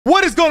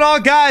What is going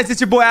on, guys?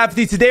 It's your boy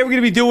Apathy. Today we're going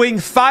to be doing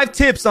 5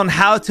 tips on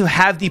how to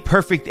have the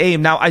perfect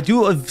aim. Now, I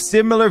do a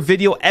similar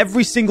video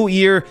every single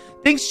year.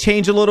 Things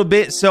change a little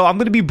bit, so I'm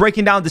going to be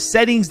breaking down the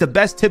settings, the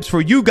best tips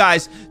for you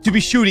guys to be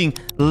shooting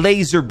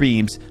laser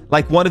beams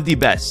like one of the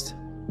best.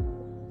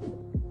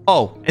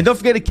 Oh, and don't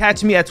forget to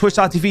catch me at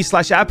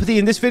twitch.tv/apathy.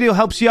 And this video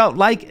helps you out,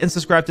 like and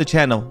subscribe to the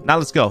channel. Now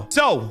let's go.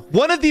 So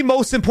one of the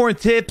most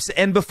important tips,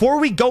 and before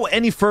we go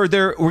any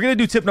further, we're going to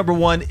do tip number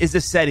 1 is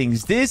the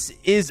settings. This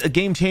is a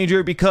game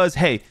changer because,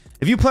 hey,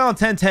 if you play on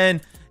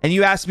 1010 and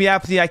you ask me,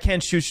 Apathy, I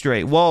can't shoot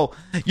straight, well,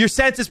 your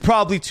sense is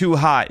probably too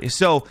high.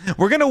 So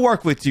we're going to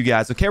work with you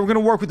guys, okay? We're going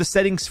to work with the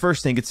settings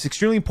first thing. It's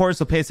extremely important,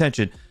 so pay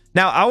attention.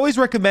 Now, I always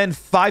recommend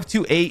 5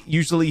 to 8,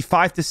 usually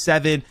 5 to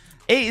 7.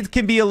 8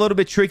 can be a little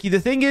bit tricky. The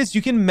thing is,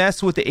 you can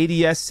mess with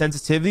the ADS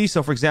sensitivity.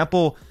 So for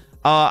example,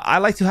 I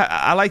like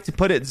to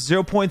put it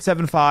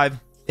 0.75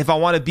 if I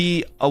want to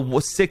be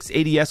a 6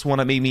 ADS when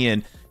I'm aiming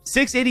in.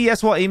 6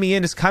 ADS while aiming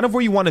in is kind of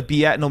where you want to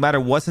be at no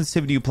matter what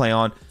sensitivity you play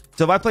on.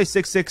 So if I play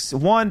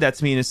 661,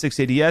 that's meaning 6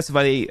 ADS.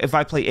 If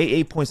I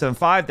play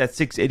 8.75, that's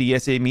 6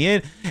 ADS aiming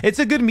in. It's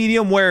a good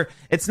medium where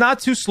it's not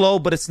too slow,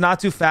 but it's not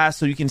too fast.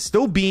 So you can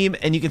still beam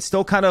and you can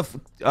still kind of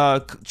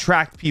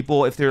track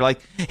people if they're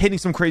like hitting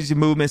some crazy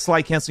movements,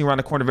 slide canceling around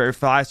the corner very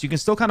fast. You can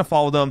still kind of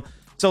follow them.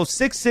 So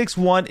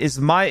 661 is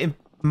my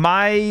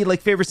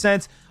like favorite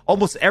sense.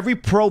 Almost every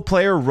pro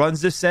player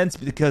runs this sense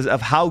because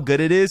of how good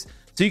it is.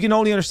 So you can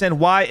only understand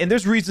why. And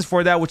there's reasons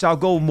for that, which I'll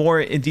go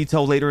more in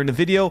detail later in the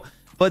video.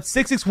 But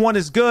 661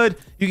 is good.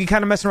 You can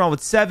kind of mess around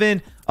with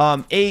 7,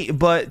 8,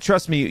 but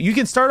trust me, you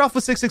can start off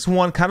with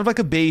 661, kind of like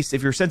a base.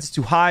 If your sense is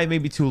too high,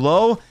 maybe too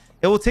low,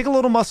 it will take a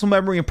little muscle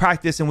memory and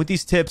practice. And with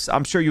these tips,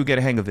 I'm sure you'll get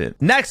a hang of it.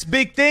 Next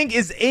big thing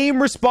is aim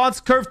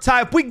response curve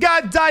type. We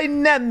got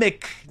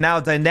dynamic. Now,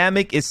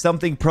 dynamic is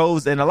something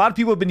pros and a lot of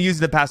people have been using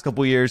the past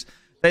couple years.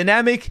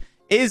 Dynamic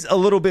is a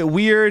little bit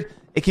weird.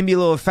 It can be a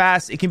little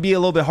fast. It can be a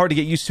little bit hard to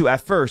get used to at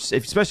first,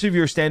 especially if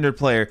you're a standard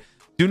player.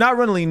 Do not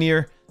run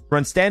linear.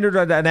 Run standard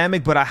or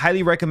dynamic, but I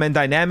highly recommend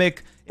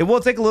dynamic. It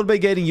will take a little bit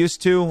getting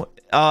used to,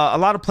 a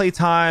lot of play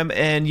time,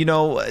 and you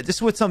know,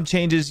 just with some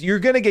changes, you're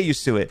gonna get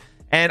used to it.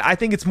 And I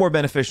think it's more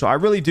beneficial. I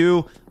really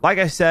do. Like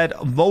I said,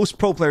 most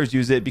pro players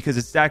use it because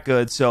it's that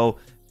good. So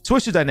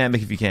switch to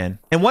dynamic if you can.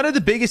 And one of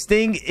the biggest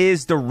thing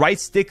is the right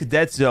stick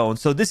dead zone.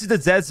 So this is the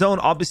dead zone,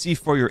 obviously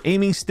for your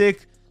aiming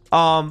stick.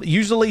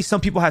 Usually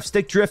some people have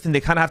stick drift and they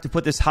kind of have to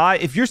put this high.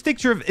 If your stick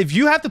drift, if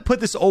you have to put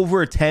this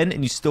over a 10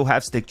 and you still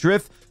have stick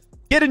drift,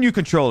 get a new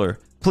controller,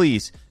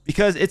 please,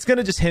 because it's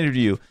gonna just hinder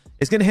you.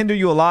 It's gonna hinder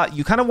you a lot.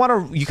 You kind of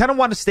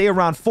want to stay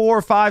around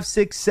 4, 5,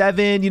 6,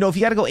 7. You know, if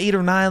you got to go 8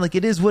 or 9, like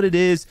it is what it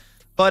is.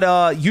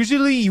 But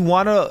usually you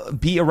want to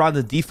be around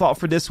the default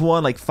for this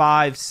one, like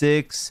 5,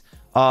 6,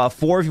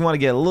 4 if you want to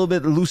get a little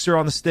bit looser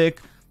on the stick.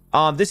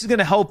 This is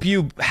gonna help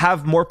you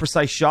have more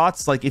precise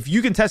shots. Like if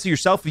you can test it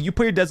yourself, if you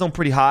put your dead zone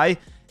pretty high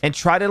and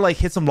try to like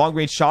hit some long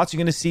range shots, you're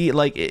gonna see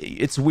like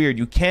it's weird.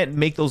 You can't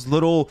make those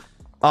little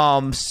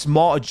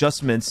small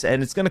adjustments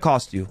and it's going to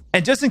cost you.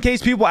 And just in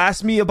case people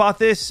ask me about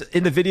this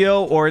in the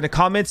video or in the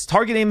comments,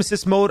 target aim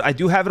assist mode, I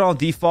do have it on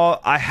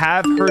default. I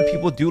have heard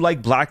people do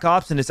like Black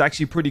Ops and it's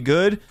actually pretty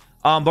good,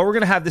 but we're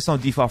going to have this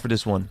on default for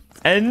this one.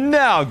 And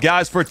now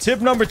guys, for tip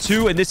number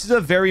 2, and this is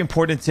a very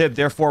important tip,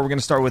 therefore we're going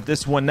to start with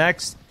this one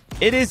next.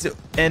 It is,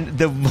 and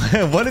the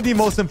one of the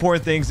most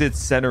important things, it's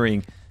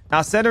centering.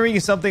 Now, centering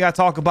is something I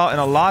talk about in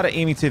a lot of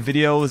aiming tip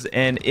videos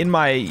and in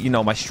my, you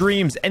know, my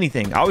streams,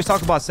 anything. I always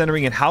talk about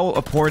centering and how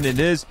important it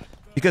is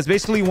because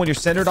basically when you're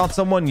centered on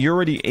someone, you're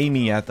already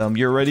aiming at them.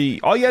 You're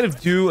already, all you got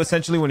to do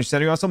essentially when you're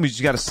centering on someone, you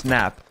just got to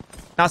snap.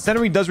 Now,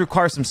 centering does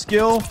require some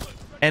skill,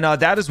 and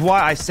that is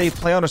why I say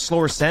play on a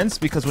slower sense,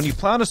 because when you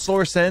play on a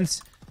slower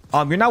sense,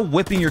 you're not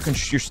whipping your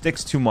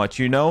sticks too much,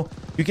 you know?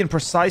 You can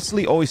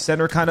precisely always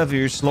center kind of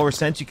your slower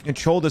sense. You can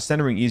control the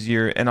centering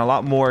easier and a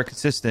lot more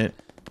consistent.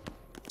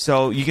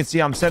 So you can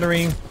see I'm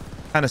centering,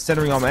 kind of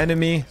centering on my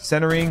enemy,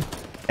 centering.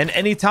 And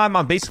anytime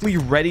I'm basically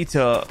ready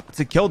to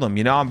kill them,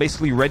 you know, I'm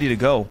basically ready to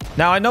go.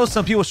 Now, I know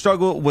some people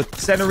struggle with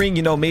centering,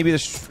 you know, maybe the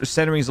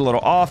centering is a little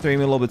off. They're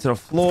aiming a little bit to the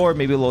floor,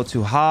 maybe a little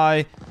too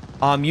high.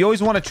 You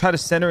always want to try to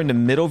center in the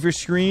middle of your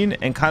screen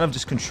and kind of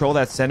just control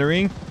that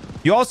centering.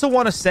 You also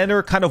want to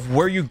center kind of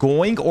where you're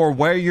going or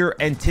where you're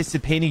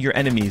anticipating your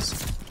enemies.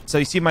 So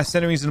you see my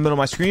centering is in the middle of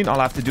my screen. All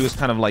I have to do is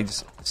kind of like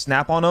just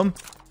snap on them.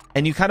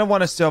 And you kind of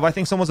want to, so if I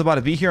think someone's about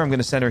to be here, I'm going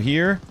to center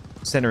here,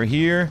 center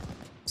here,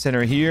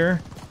 center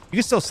here. You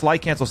can still slide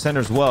cancel center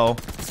as well.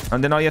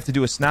 And then all you have to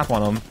do is snap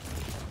on them.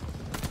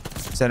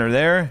 Center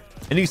there.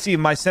 And you can see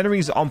my centering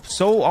is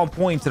so on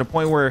point to the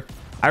point where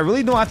I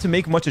really don't have to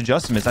make much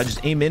adjustments. I just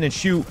aim in and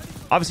shoot.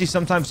 Obviously,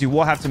 sometimes you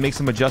will have to make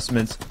some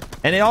adjustments.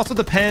 And it also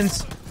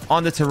depends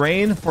on the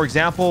terrain. For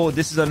example,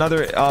 this is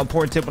another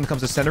important tip when it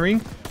comes to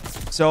centering.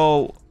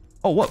 So...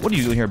 oh, what are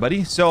you doing here,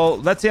 buddy? So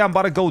let's say I'm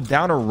about to go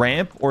down a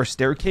ramp or a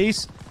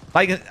staircase.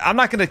 Like, I'm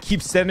not going to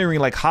keep centering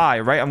like high,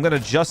 right? I'm going to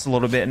adjust a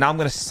little bit. And now I'm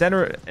going to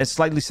center and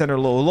slightly center a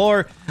little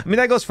lower. I mean,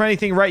 that goes for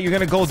anything, right? You're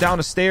going to go down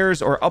the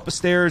stairs or up a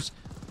stairs.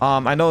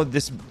 I know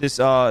this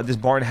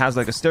barn has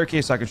like a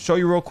staircase, so I can show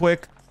you real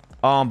quick.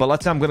 But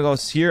let's say I'm gonna go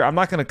here. I'm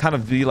not gonna kind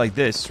of be like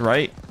this,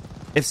 right?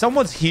 If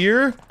someone's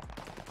here,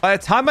 by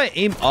the time I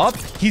aim up,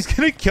 he's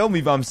gonna kill me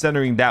if I'm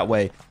centering that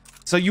way.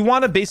 So you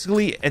want to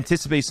basically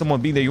anticipate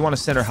someone being there. You want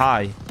to center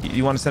high.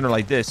 You want to center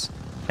like this.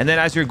 And then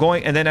as you're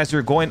going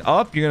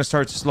up, you're gonna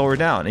start to slow her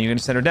down, and you're gonna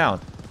center down.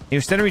 And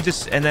you're centering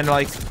just, and then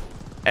like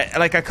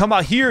I come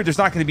out here, there's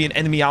not gonna be an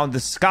enemy out in the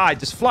sky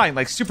just flying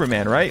like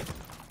Superman, right?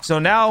 So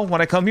now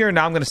when I come here,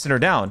 now I'm gonna center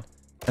down.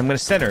 I'm gonna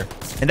center,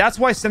 and that's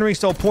why centering is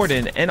so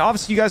important. And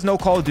obviously, you guys know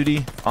Call of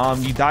Duty.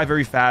 You die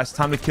very fast.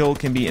 Time to kill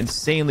can be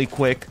insanely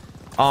quick.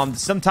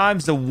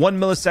 Sometimes the 1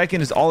 millisecond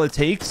is all it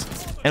takes.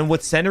 And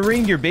with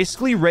centering, you're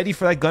basically ready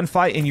for that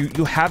gunfight, and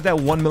you have that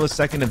 1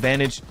 millisecond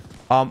advantage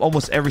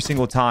almost every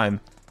single time.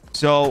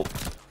 So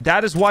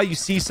that is why you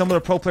see some of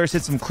the pro players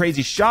hit some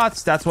crazy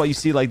shots. That's why you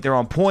see like they're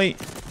on point.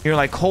 You're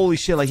like, holy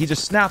shit, like he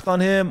just snapped on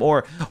him,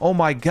 or oh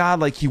my god,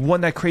 like he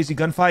won that crazy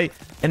gunfight.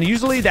 And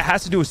usually that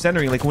has to do with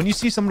centering. Like when you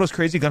see some of those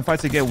crazy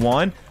gunfights that get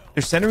won,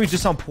 their centering is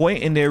just on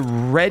point, and they're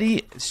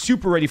ready,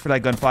 super ready for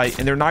that gunfight,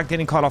 and they're not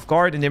getting caught off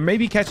guard, and they're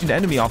maybe catching the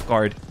enemy off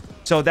guard.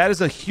 So that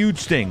is a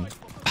huge thing.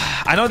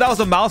 I know that was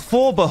a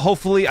mouthful, but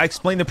hopefully I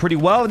explained it pretty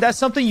well. And that's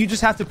something you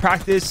just have to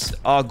practice.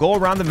 Go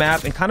around the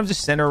map and kind of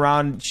just center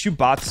around, shoot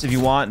bots if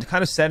you want,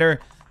 kind of center.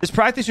 Just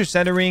practice your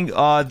centering.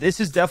 This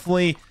is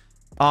definitely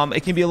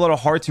it can be a little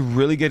hard to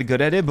really get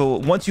good at it,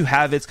 but once you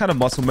have it, it's kind of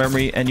muscle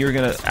memory, and you're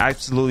gonna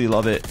absolutely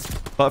love it.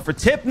 But for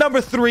tip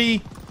number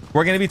 3,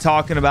 we're going to be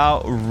talking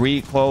about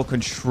recoil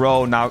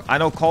control. Now, I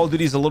know Call of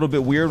Duty is a little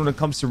bit weird when it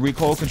comes to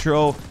recoil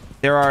control.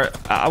 There are,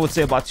 I would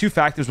say, about 2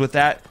 factors with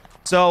that.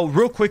 So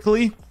real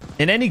quickly,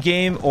 in any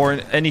game or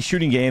in any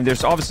shooting game,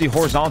 there's obviously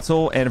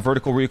horizontal and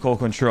vertical recoil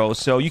control.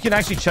 So you can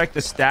actually check the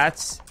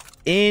stats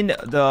in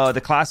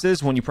the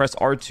classes when you press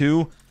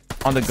R2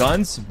 on the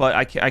guns, but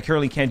I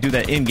currently can't do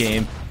that in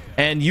game.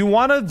 And you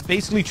want to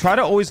basically try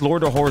to always lower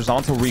the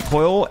horizontal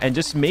recoil and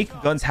just make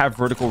guns have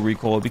vertical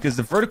recoil, because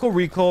the vertical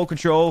recoil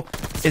control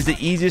is the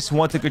easiest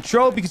one to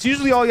control, because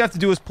usually all you have to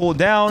do is pull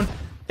down.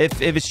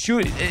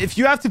 If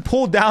you have to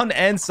pull down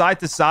and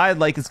side to side,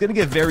 like it's gonna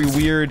get very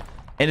weird,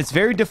 and it's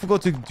very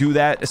difficult to do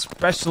that,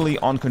 especially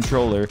on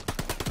controller.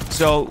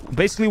 So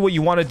basically what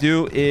you want to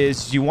do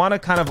is you want to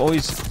kind of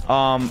always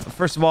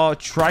first of all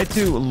try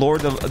to lower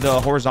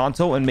the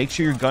horizontal and make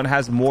sure your gun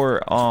has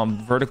more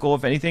vertical,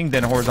 if anything,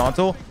 than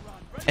horizontal.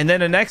 And then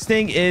the next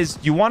thing is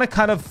you want to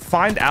kind of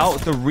find out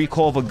the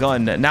recoil of a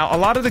gun. Now, a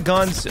lot of the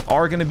guns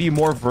are going to be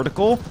more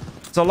vertical,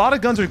 so a lot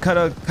of guns are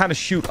kind of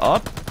shoot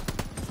up.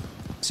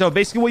 So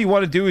basically what you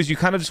want to do is you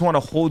kind of just want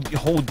to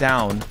hold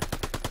down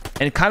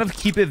and kind of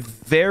keep it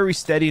very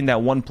steady in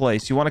that one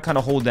place. You want to kind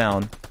of hold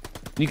down.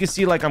 You can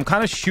see like I'm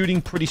kind of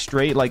shooting pretty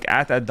straight, like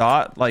at that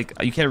dot. Like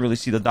you can't really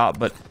see the dot,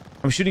 but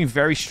I'm shooting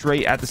very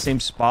straight at the same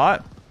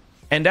spot,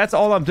 and that's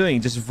all I'm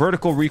doing, just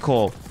vertical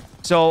recoil.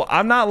 So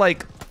I'm not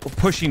like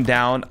pushing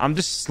down, I'm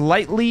just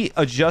slightly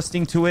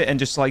adjusting to it and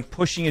just like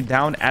pushing it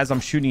down as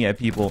I'm shooting at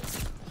people.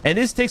 And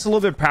this takes a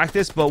little bit of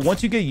practice, but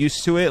once you get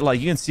used to it,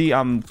 like you can see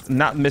I'm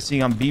not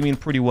missing, I'm beaming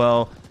pretty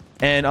well.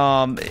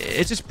 And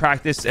it's just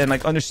practice and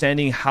like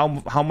understanding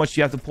how much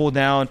you have to pull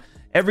down.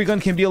 Every gun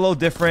can be a little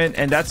different,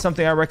 and that's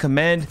something I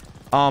recommend.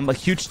 A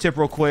huge tip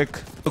real quick.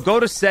 So go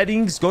to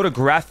settings, go to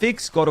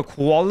graphics, go to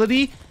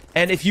quality,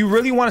 and if you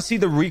really want to see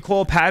the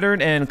recoil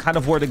pattern and kind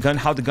of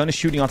how the gun is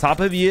shooting on top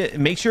of you,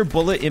 make sure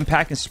bullet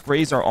impact and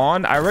sprays are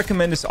on. I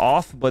recommend this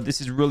off, but this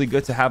is really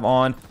good to have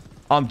on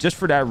just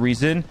for that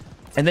reason.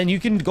 And then you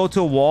can go to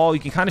a wall,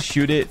 you can kind of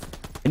shoot it,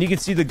 and you can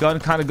see the gun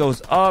kind of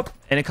goes up,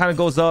 and it kind of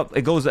goes up.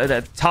 It goes at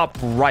the top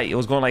right. It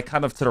was going like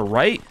kind of to the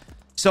right.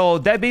 So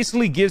that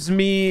basically gives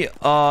me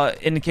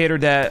indicator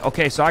that,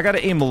 okay, so I got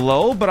to aim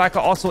low, but I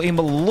can also aim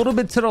a little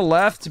bit to the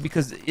left,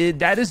 because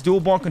that is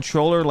doable on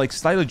controller, like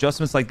slight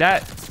adjustments like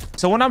that.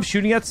 So when I'm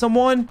shooting at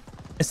someone,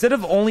 instead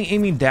of only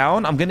aiming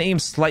down, I'm going to aim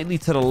slightly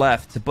to the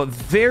left, but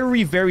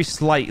very, very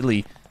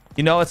slightly.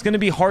 You know, it's going to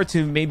be hard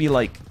to maybe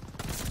like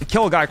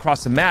kill a guy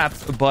across the map,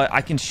 but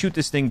I can shoot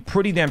this thing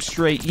pretty damn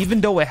straight, even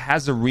though it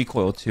has a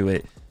recoil to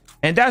it.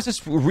 And that's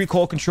just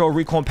recoil control,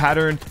 recoil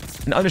pattern,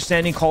 and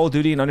understanding Call of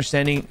Duty, and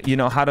understanding, you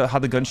know, how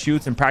the gun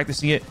shoots and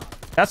practicing it.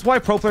 That's why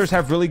pro players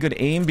have really good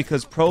aim,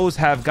 because pros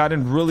have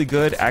gotten really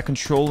good at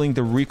controlling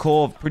the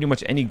recoil of pretty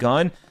much any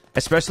gun,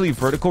 especially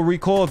vertical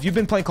recoil. If you've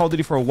been playing Call of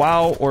Duty for a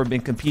while or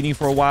been competing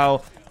for a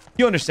while,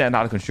 you understand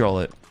how to control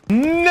it.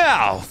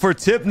 Now for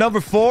tip number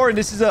 4, and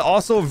this is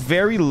also a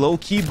very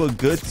low-key but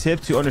good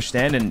tip to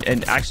understand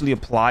and actually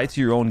apply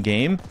to your own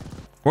game.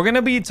 We're going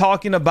to be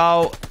talking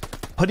about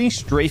putting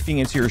strafing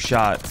into your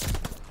shot.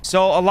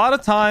 So a lot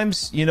of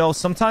times, you know,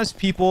 sometimes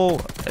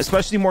people,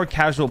 especially more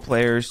casual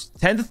players,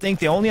 tend to think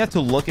they only have to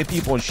look at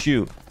people and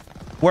shoot,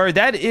 where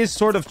that is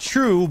sort of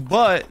true,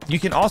 but you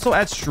can also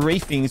add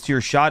strafing to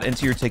your shot and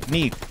to your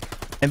technique.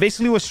 And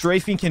basically what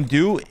strafing can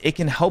do, it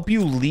can help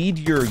you lead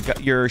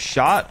your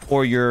shot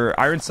or your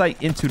iron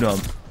sight into them.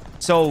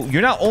 So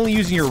you're not only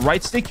using your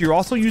right stick, you're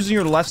also using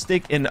your left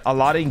stick in a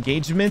lot of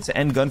engagements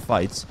and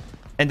gunfights.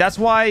 And that's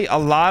why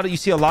you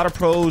see a lot of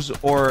pros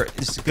or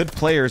good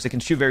players that can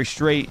shoot very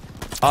straight,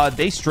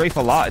 they strafe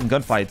a lot in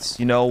gunfights.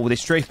 You know, they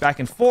strafe back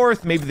and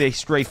forth. Maybe they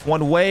strafe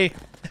one way.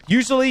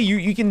 Usually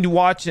you can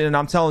watch, and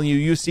I'm telling you,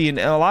 you see in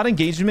a lot of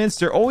engagements,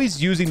 they're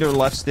always using their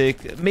left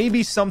stick.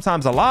 Maybe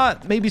sometimes a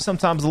lot, maybe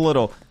sometimes a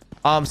little.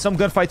 Some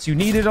gunfights you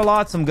need it a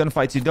lot, some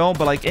gunfights you don't.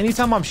 But like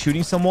anytime I'm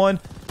shooting someone,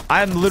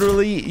 I'm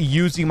literally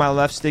using my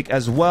left stick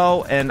as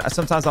well. And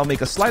sometimes I'll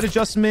make a slight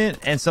adjustment,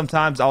 and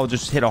sometimes I'll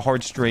just hit a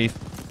hard strafe,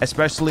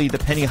 especially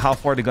depending on how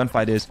far the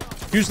gunfight is.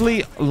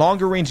 Usually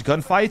longer range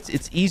gunfights,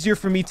 it's easier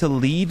for me to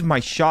lead my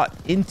shot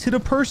into the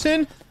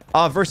person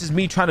versus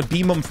me trying to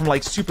beam them from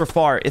like super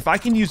far. If I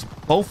can use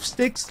both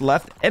sticks,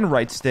 left and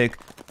right stick,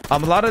 a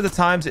lot of the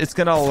times it's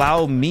going to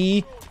allow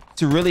me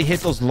to really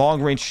hit those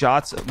long range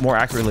shots more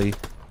accurately.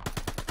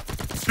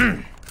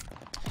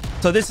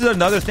 So this is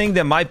another thing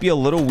that might be a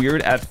little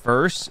weird at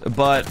first,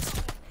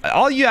 but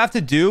all you have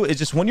to do is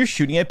just when you're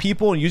shooting at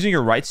people and using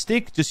your right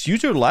stick, just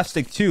use your left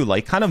stick too.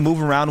 Like kind of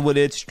move around with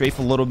it, strafe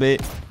a little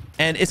bit.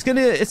 And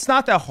it's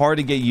not that hard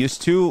to get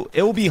used to.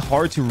 It will be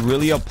hard to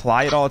really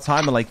apply it all the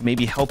time and like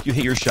maybe help you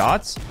hit your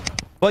shots.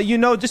 But you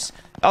know, just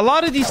a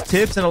lot of these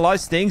tips and a lot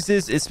of things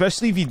is,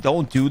 especially if you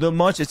don't do them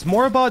much, it's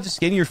more about just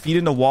getting your feet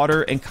in the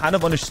water and kind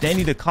of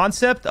understanding the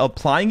concept,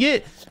 applying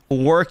it,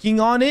 working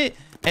on it.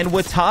 And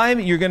with time,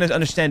 you're going to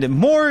understand it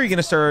more. You're going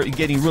to start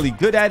getting really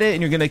good at it,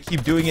 and you're going to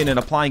keep doing it and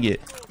applying it.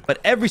 But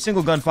every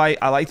single gunfight,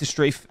 I like to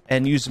strafe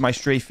and use my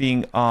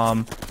strafing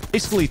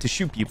basically to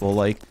shoot people.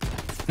 Like,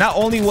 not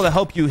only will it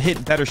help you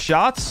hit better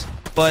shots,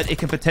 but it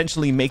can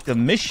potentially make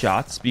them miss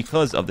shots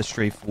because of the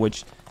strafe,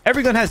 which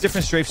every gun has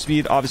different strafe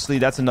speed. Obviously,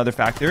 that's another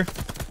factor.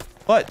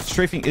 But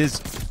strafing is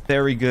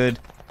very good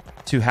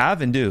to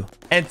have and do.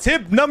 And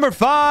tip number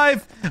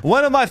 5,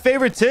 one of my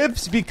favorite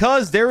tips,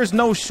 because there is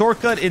no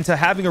shortcut into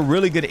having a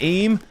really good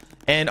aim.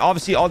 And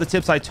obviously all the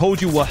tips I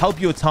told you will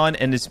help you a ton,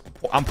 and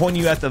I'm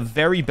pointing you at the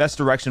very best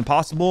direction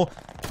possible.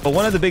 But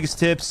one of the biggest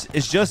tips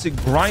is just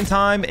grind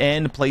time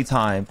and play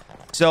time.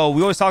 So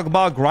we always talk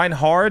about grind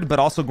hard, but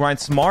also grind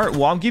smart.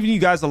 Well, I'm giving you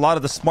guys a lot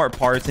of the smart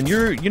parts, and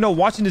you're, you know,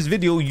 watching this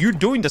video, you're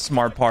doing the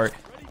smart part.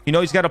 You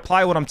know, you just got to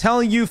apply what I'm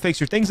telling you, fix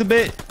your things a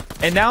bit.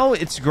 And now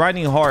it's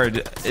grinding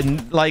hard.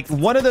 And like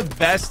one of the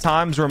best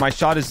times where my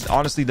shot is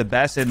honestly the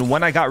best, and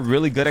when I got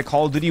really good at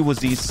Call of Duty, was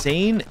the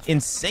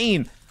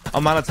insane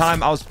amount of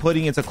time I was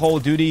putting into Call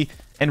of Duty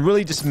and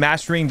really just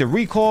mastering the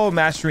recoil,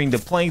 mastering the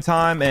playing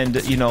time,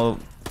 and you know,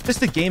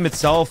 just the game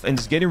itself, and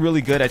just getting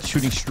really good at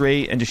shooting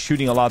straight and just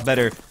shooting a lot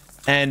better.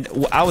 And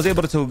I was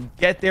able to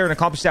get there and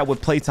accomplish that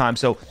with playtime.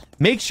 So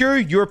make sure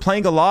you're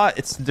playing a lot.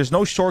 There's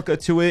no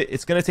shortcut to it.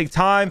 It's gonna take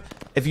time.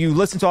 If you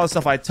listen to all the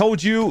stuff I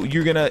told you,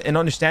 you're gonna and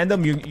understand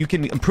them, you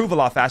can improve a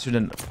lot faster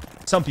than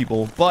some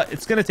people. But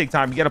it's gonna take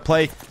time. You gotta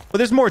play, but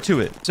there's more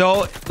to it.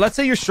 So let's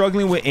say you're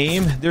struggling with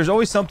aim. There's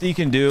always something you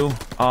can do.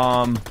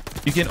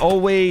 You can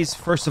always,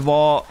 first of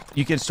all,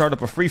 you can start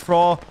up a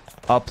free-for-all.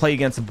 Play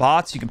against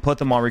bots. You can put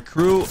them on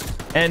recruit,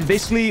 and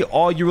basically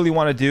all you really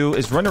want to do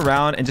is run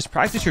around and just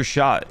practice your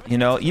shot. You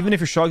know, even if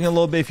you're struggling a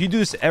little bit, if you do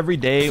this every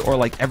day or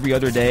like every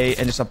other day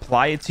and just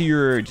apply it to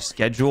your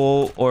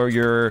schedule or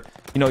your,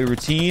 you know, your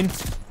routine,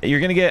 you're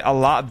gonna get a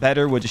lot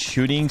better with just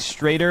shooting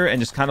straighter and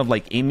just kind of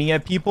like aiming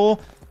at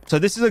people. So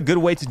this is a good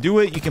way to do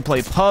it. You can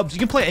play pubs, you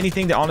can play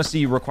anything that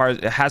honestly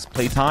has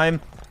playtime.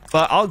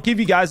 But I'll give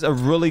you guys a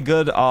really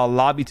good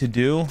lobby to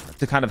do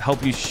to kind of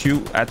help you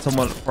shoot at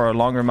someone for a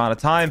longer amount of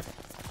time.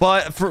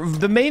 But for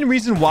the main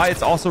reason why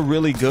it's also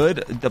really good,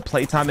 the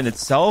playtime in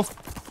itself,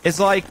 is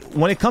like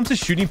when it comes to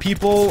shooting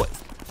people,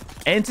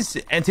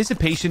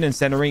 anticipation and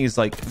centering is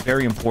like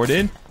very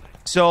important.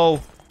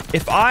 So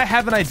if I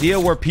have an idea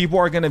where people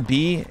are going to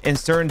be in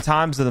certain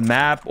times of the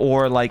map,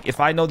 or like if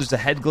I know there's a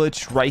head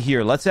glitch right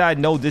here, let's say I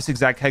know this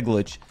exact head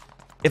glitch.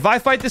 If I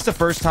fight this the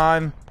first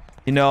time,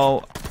 you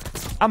know,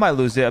 I might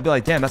lose it. I'll be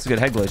like, damn, that's a good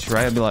head glitch,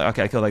 right? I'll be like,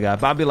 okay, I killed that guy.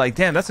 But I'll be like,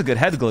 damn, that's a good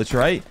head glitch,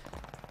 right?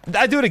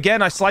 I do it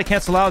again. I slide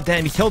cancel out.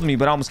 Damn, he killed me,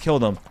 but I almost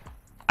killed him.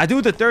 I do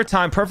it the third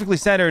time, perfectly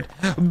centered.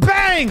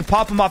 Bang!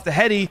 Pop him off the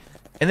heady.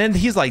 And then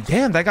he's like,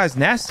 damn, that guy's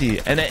nasty.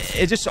 And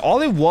it just,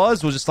 all it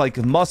was just like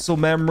muscle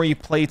memory,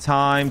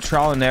 playtime,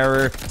 trial and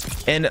error.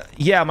 And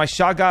yeah, my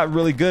shot got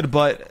really good.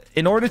 But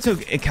in order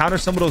to encounter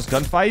some of those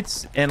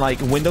gunfights and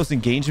like win those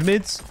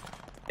engagements,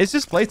 it's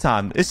just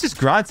playtime. It's just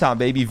grind time,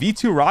 baby.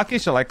 V2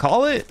 rocket, shall I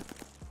call it?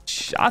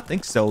 I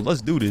think so.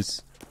 Let's do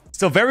this.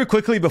 So very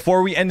quickly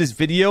before we end this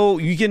video,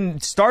 you can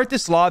start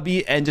this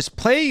lobby and just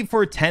play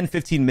for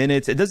 10-15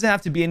 minutes. It doesn't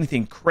have to be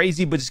anything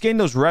crazy, but just getting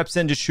those reps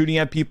in, just shooting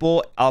at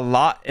people a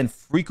lot and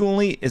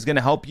frequently is going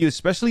to help you,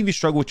 especially if you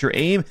struggle with your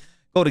aim.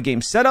 Go to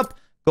game setup,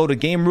 go to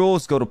game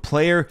rules, go to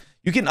player.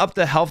 You can up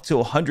the health to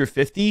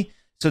 150,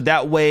 so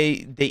that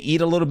way they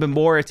eat a little bit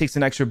more. It takes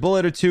an extra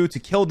bullet or two to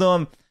kill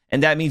them,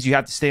 and that means you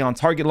have to stay on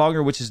target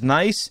longer, which is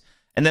nice.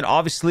 And then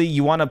obviously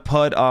you want to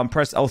put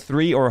press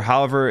L3, or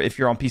however, if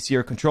you're on PC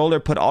or controller,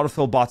 put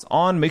autofill bots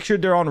on. Make sure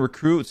they're on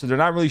recruit, so they're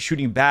not really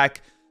shooting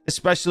back,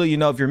 especially, you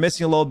know, if you're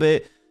missing a little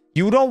bit.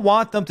 You don't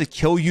want them to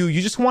kill you.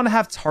 You just want to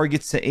have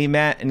targets to aim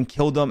at and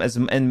kill them as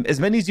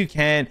many as you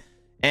can,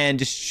 and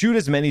just shoot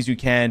as many as you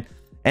can.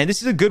 And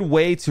this is a good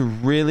way to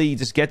really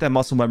just get that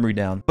muscle memory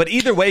down. But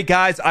either way,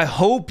 guys, I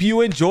hope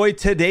you enjoyed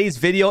today's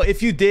video.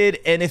 If you did,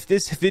 and if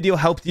this video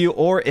helped you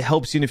or it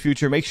helps you in the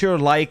future, make sure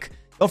to like.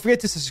 Don't forget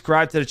to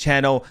subscribe to the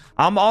channel.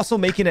 I'm also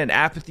making an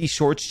Apathy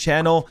Shorts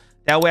channel.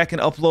 That way I can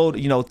upload,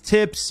 you know,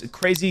 tips,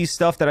 crazy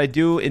stuff that I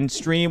do in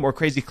stream or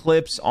crazy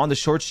clips on the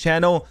Shorts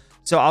channel.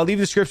 So I'll leave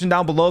the description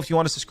down below if you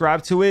want to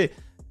subscribe to it.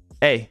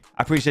 Hey,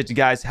 I appreciate you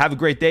guys. Have a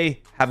great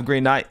day. Have a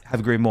great night. Have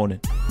a great morning.